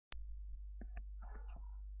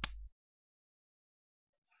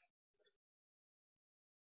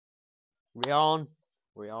We're on.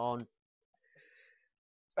 We're on.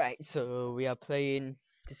 Right, so we are playing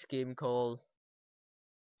this game called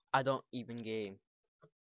I Don't Even Game.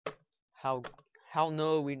 How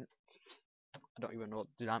no we I don't even know what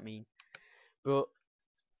does that mean. But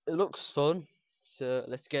it looks fun, so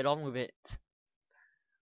let's get on with it.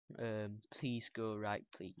 Please go right,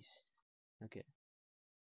 please. Okay.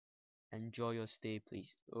 Enjoy your stay,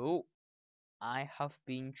 please. Oh, I have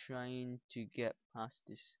been trying to get past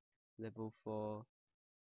this level for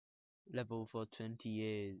 20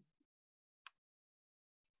 years.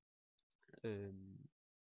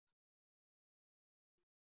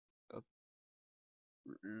 Up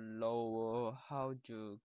lower. How do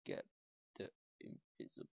you get the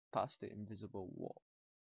past the invisible wall?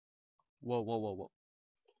 Whoa.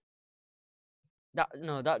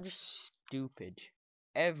 That's just stupid.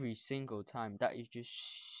 Every single time, that is just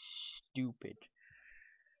stupid.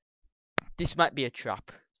 This might be a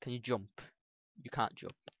trap. Can you jump? You can't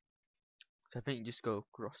jump. So I think you just go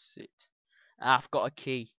across it. I've got a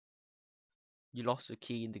key. You lost a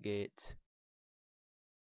key in the gate.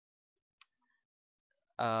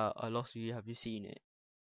 I lost you. Have you seen it?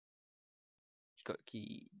 It's got a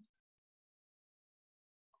key.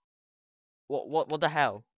 What the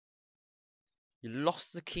hell? You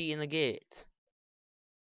lost the key in the gate.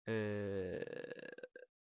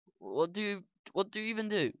 What do you even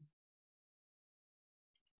do?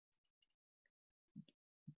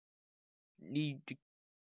 Need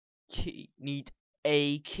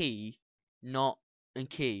a key, not a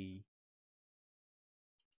key.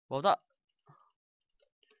 Well,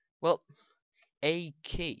 a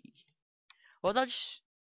key. Well, that's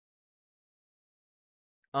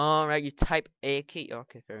alright. You type a key.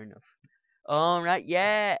 Okay, fair enough. Alright,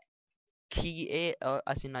 yeah. Key A.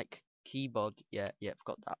 As in like keyboard. Yeah, I've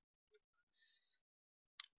got that.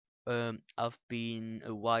 I've been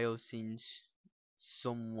a while since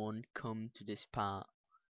someone come to this part.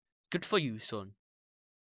 Good for you, son.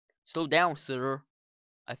 Slow down, sir.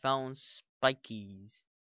 I found spikies.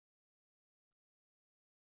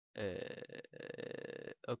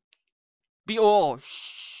 Okay.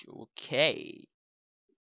 Okay.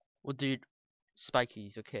 Well, dude,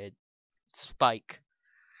 spikies. Okay, spike.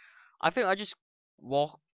 I think I just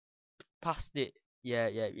walked past it.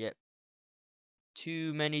 Yeah.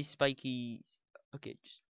 Too many spikies. Okay,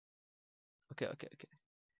 okay.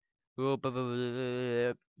 Oh,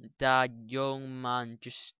 that young man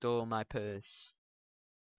just stole my purse.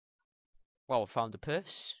 Well, I found the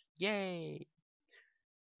purse. Yay!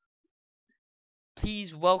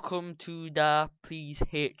 Please welcome to the Please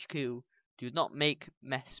HQ. Do not make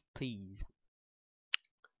mess, please.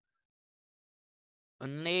 A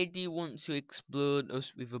lady wants to explode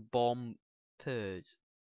us with a bomb purse.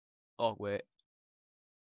 Oh, wait.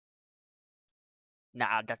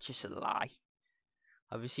 Nah, that's just a lie.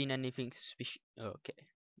 Have you seen anything suspicious? Okay.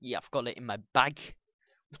 Yeah, I've got it in my bag.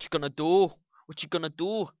 What you gonna do?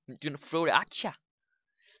 I'm gonna throw it at ya.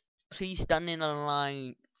 Please stand in a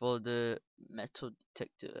line for the metal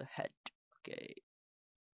detector head. Okay.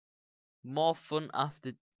 More fun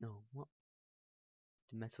after. No, what?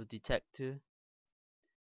 The metal detector?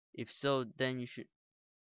 If so, then you should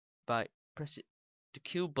press it. The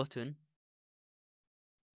Q button.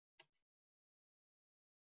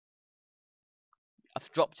 I've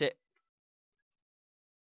dropped it.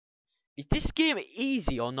 Is this game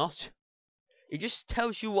easy or not? It just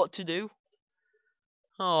tells you what to do.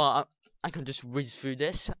 Oh, I can just whiz through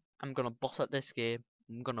this. I'm gonna boss at this game.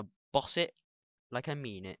 I'm gonna boss it like I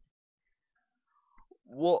mean it.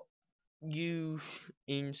 What you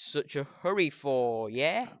in such a hurry for?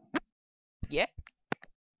 Yeah?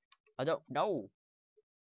 I don't know.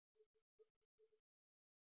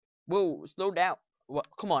 Whoa, slow down. What?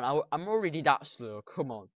 Come on, I'm already that slow.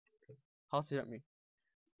 Come on. How to help me?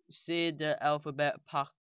 Say the alphabet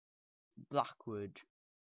backward.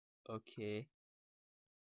 Okay.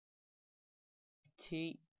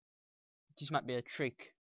 T. This might be a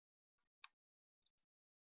trick.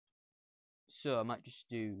 So I might just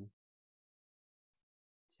do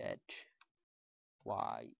Z,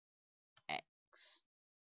 Y, X.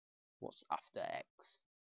 What's after X?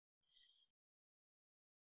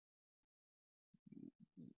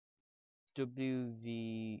 W,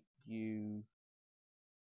 V, U,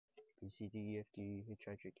 B, C, D, E, F, G, H,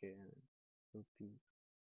 I, J, K, L, M, N, O, P,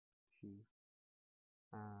 Q,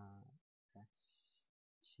 R, S,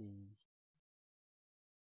 T,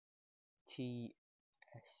 T,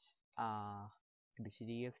 S, R, A, B, C,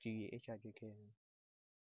 D, E, F, G, H, I, J, K, L, M,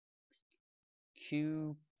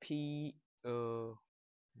 Q, P, O,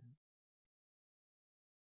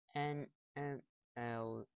 N, M,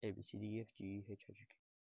 L, A, B, C, D, E, F, G, H, I, J, K.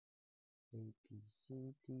 A B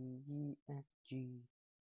C D E F G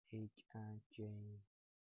H I J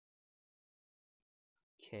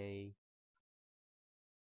K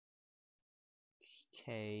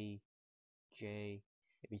K J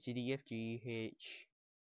A B C D E F G H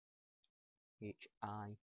H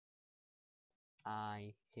I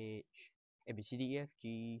H A B C D E F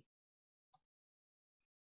G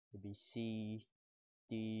A B C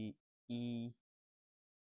D E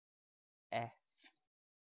F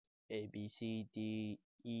A B C D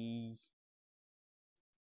E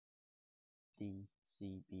D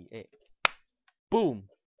C B A. Boom!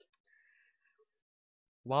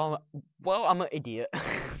 Well, I'm an idiot.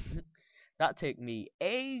 That took me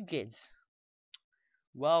ages.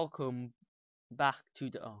 Welcome back to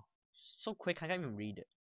the. Oh, so quick, I can't even read it.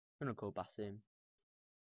 I'm gonna go back in.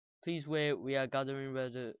 Please wait, we are gathering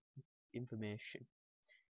weather information.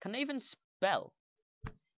 Can I even spell?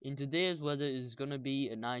 In today's weather is gonna be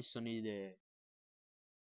a nice sunny day.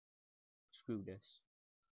 Screw this.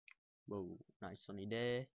 Whoa, nice sunny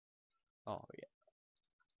day. Oh yeah.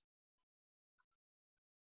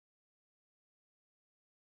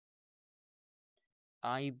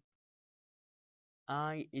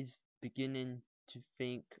 I is beginning to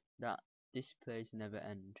think that this place never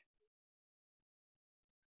end.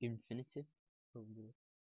 Infinitive? Probably.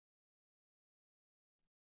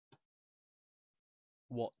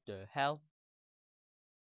 What the hell?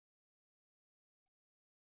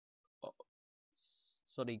 Oh,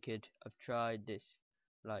 sorry kid, I've tried this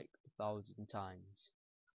like 1,000 times.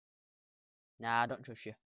 Nah, I don't trust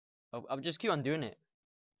you. I'll just keep on doing it.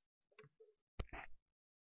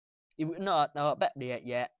 No, I bet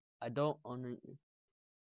yeah. I don't only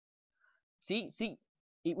see.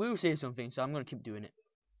 It will say something, so I'm gonna keep doing it.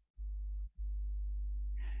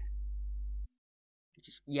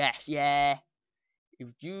 Just yes, yeah. If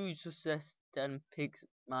you success, then pigs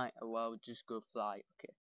might well just go fly.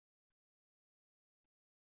 Okay.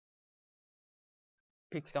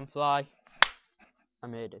 Pigs can fly. I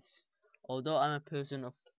made this. Although I'm a person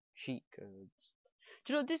of cheat codes.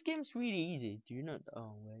 Do you know this game's really easy? Do you know?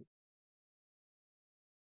 Oh wait.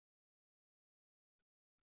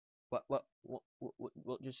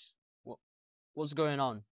 What's going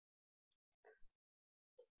on?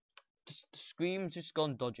 Just the scream's just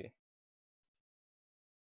gone dodgy.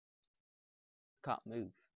 Can't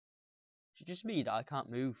move. Is it just me that I can't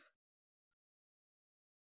move?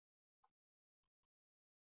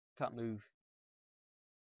 Can't move.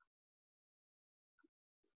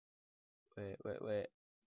 Wait.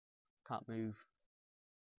 Can't move.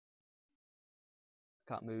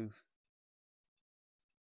 Can't move.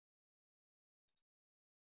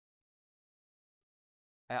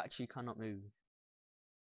 I actually cannot move.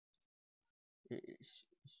 It's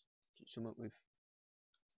something with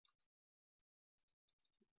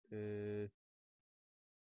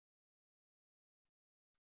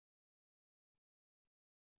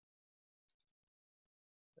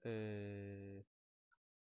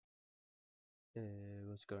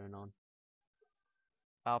what's going on?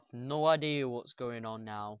 I have no idea what's going on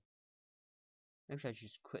now. Maybe I should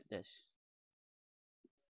just quit this.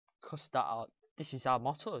 Cause this is our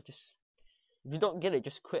motto. Just if you don't get it,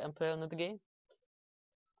 just quit and play another game.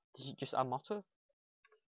 This is just our motto.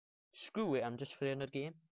 Screw it, I'm just playing another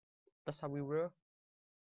game. That's how we were.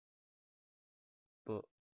 But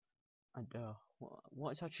I don't know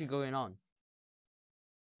what's actually going on.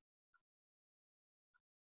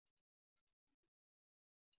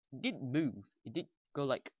 It didn't move. It did go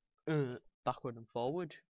like backward and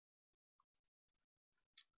forward.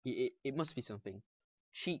 It must be something.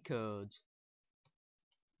 Cheat codes.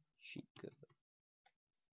 Cheat code.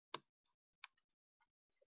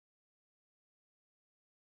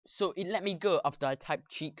 So it let me go after I typed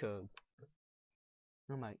cheat code.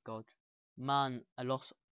 Oh my god. Man, I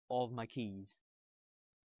lost all of my keys.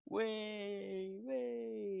 Wait.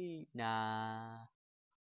 Nah.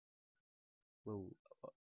 Whoa.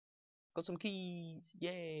 Got some keys.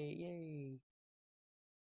 Yay.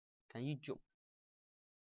 Can you jump?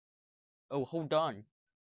 Oh, hold on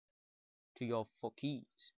to your 4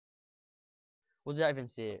 keys. What did I even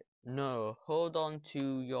say? No, hold on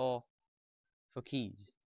to your 4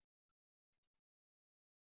 keys.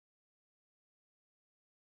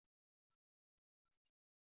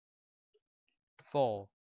 Four.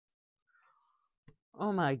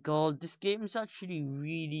 Oh my god, this game is actually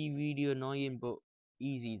really annoying, but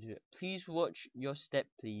easy to. Please watch your step,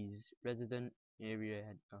 please. Resident area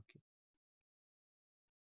head. Okay.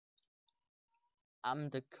 I'm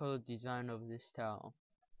the code designer of this town.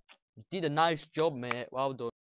 You did a nice job, mate. Well done.